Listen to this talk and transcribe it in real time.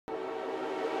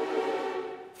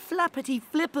flappity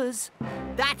flippers.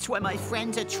 That's where my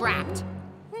friends are trapped.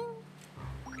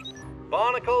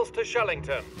 Barnacles to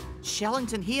Shellington.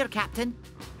 Shellington here, Captain.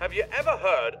 Have you ever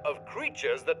heard of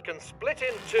creatures that can split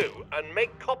in two and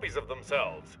make copies of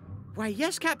themselves? Why,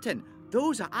 yes, Captain.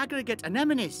 Those are aggregate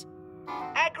anemones.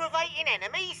 Aggravating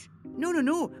enemies?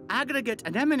 No. Aggregate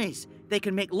anemones. They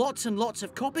can make lots and lots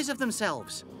of copies of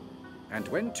themselves. And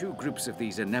when two groups of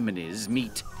these anemones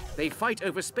meet, they fight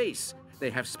over space. They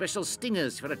have special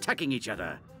stingers for attacking each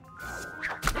other.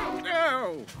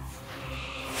 No!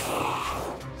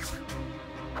 Oh!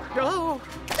 Oh!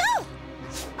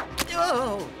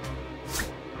 Oh!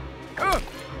 Oh!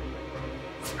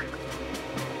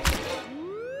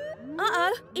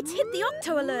 Uh-oh, it's hit the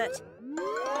Octo alert.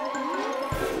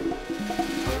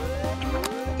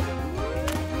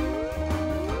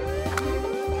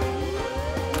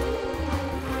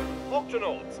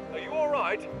 Octonauts, are you all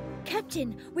right?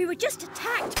 Captain, we were just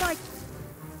attacked by...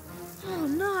 Oh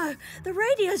no, the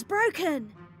radio's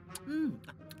broken.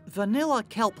 Vanilla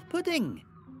kelp pudding.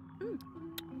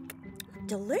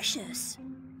 Delicious.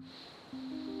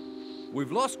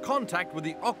 We've lost contact with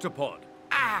the Octopod.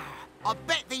 Ah! I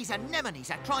bet these anemones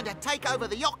are trying to take over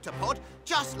the Octopod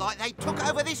just like they took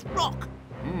over this rock.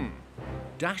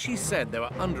 Dashi said they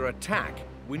were under attack.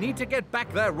 We need to get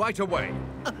back there right away.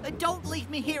 Don't leave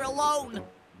me here alone.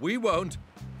 We won't.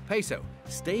 Peso,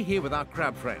 stay here with our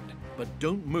crab friend, but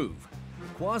don't move.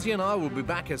 Kwazii and I will be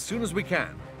back as soon as we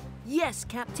can. Yes,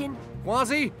 Captain.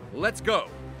 Kwazii, let's go.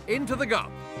 Into the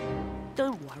gulp.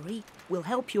 Don't worry. We'll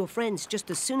help your friends just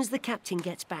as soon as the Captain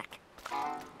gets back.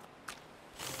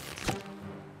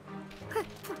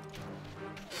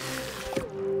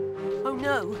 Oh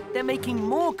no, they're making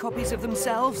more copies of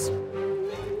themselves.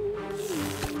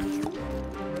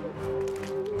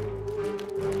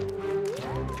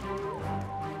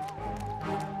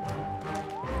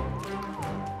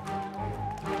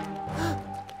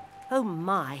 Oh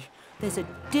my, there's a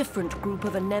different group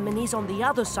of anemones on the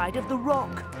other side of the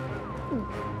rock.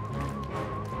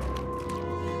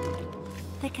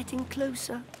 They're getting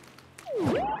closer.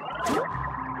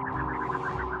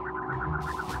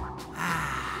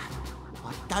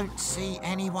 I don't see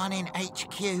anyone in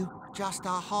HQ, just a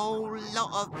whole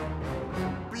lot of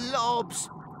blobs.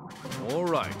 All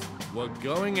right, we're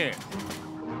going in.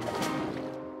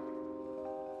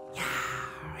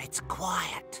 Yeah, it's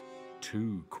quiet.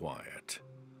 Too quiet.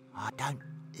 I don't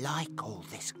like all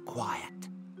this quiet.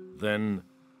 Then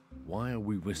why are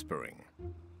we whispering?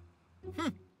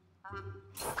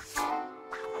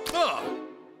 Oh!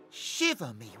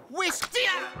 Shiver me whisk.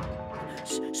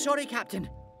 Sorry, Captain.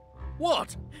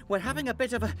 What? We're having a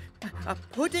bit of a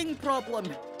pudding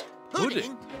problem.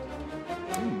 Pudding?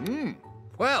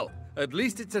 Well, at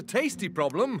least it's a tasty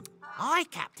problem. Aye,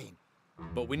 Captain.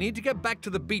 But we need to get back to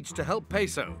the beach to help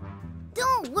Peso.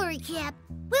 Don't worry, Cap.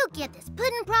 We'll get this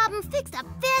pudding problem fixed up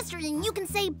faster than you can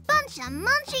say bunch of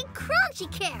munchy, crunchy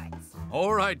carrots.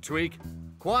 All right, Tweak.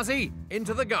 Kwazii,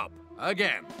 into the gulp.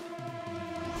 Again.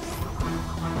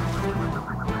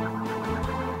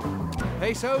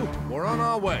 Peso, we're on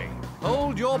our way.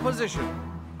 Hold your position.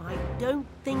 I don't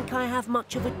think I have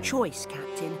much of a choice,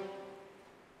 Captain.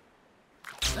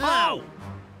 Ow!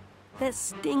 They're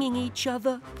stinging each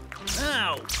other.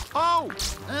 Ow! Oh!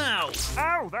 Ow!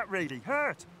 Ow, that really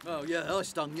hurt. Oh, yeah, I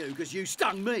stung you because you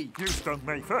stung me. You stung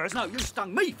me first. No, you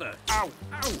stung me first. Ow!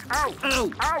 Ow! Ow!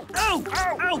 Ow! Ow! Ow!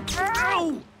 Ow! Ow!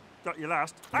 Ow! Got you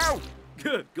last. Ow!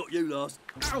 Got you last.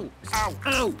 Ow! Ow!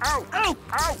 Ow! Ow! Ow!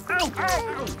 Ow! Ow!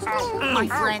 Ow! Ow! My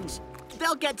Ow! friends,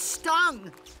 they'll get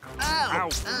stung. Ow!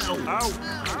 Ow! Ow!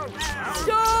 Ow!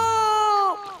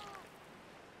 Stop!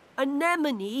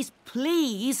 Anemones,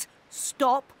 please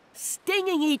stop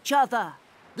stinging each other.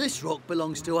 This rock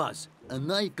belongs to us, and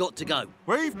they've got to go.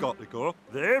 We've got to go.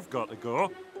 They've got to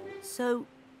go. So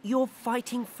you're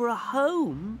fighting for a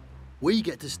home? We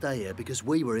get to stay here because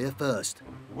we were here first.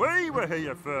 We were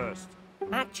here first.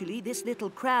 Actually, this little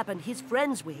crab and his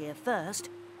friends were here first,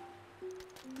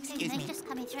 Excuse me. Just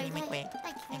coming through. Thank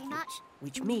you very much.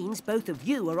 which means both of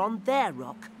you are on their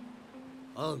rock.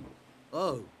 Oh,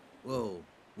 well,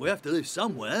 we have to live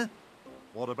somewhere.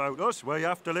 What about us? We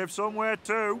have to live somewhere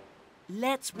too.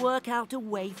 Let's work out a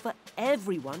way for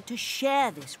everyone to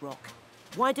share this rock.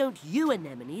 Why don't you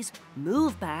anemones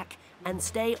move back and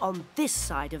stay on this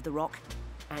side of the rock,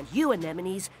 and you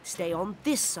anemones stay on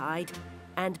this side,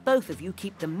 and both of you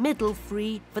keep the middle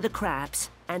free for the crabs.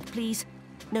 And please,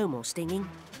 no more stinging.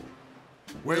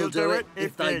 We'll do it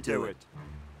if they do it.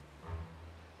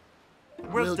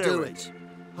 We'll do it.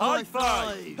 High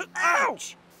five!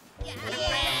 Ouch! We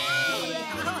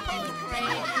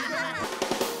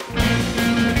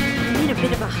need a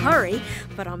bit of a hurry,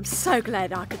 but I'm so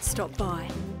glad I could stop by.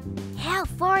 How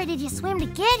far did you swim to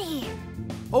get here?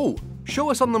 Oh,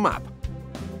 show us on the map.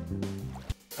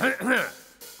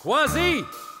 Kwazii,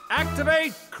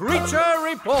 activate creature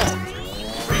report.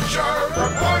 Creature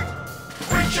report!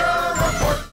 Creature report!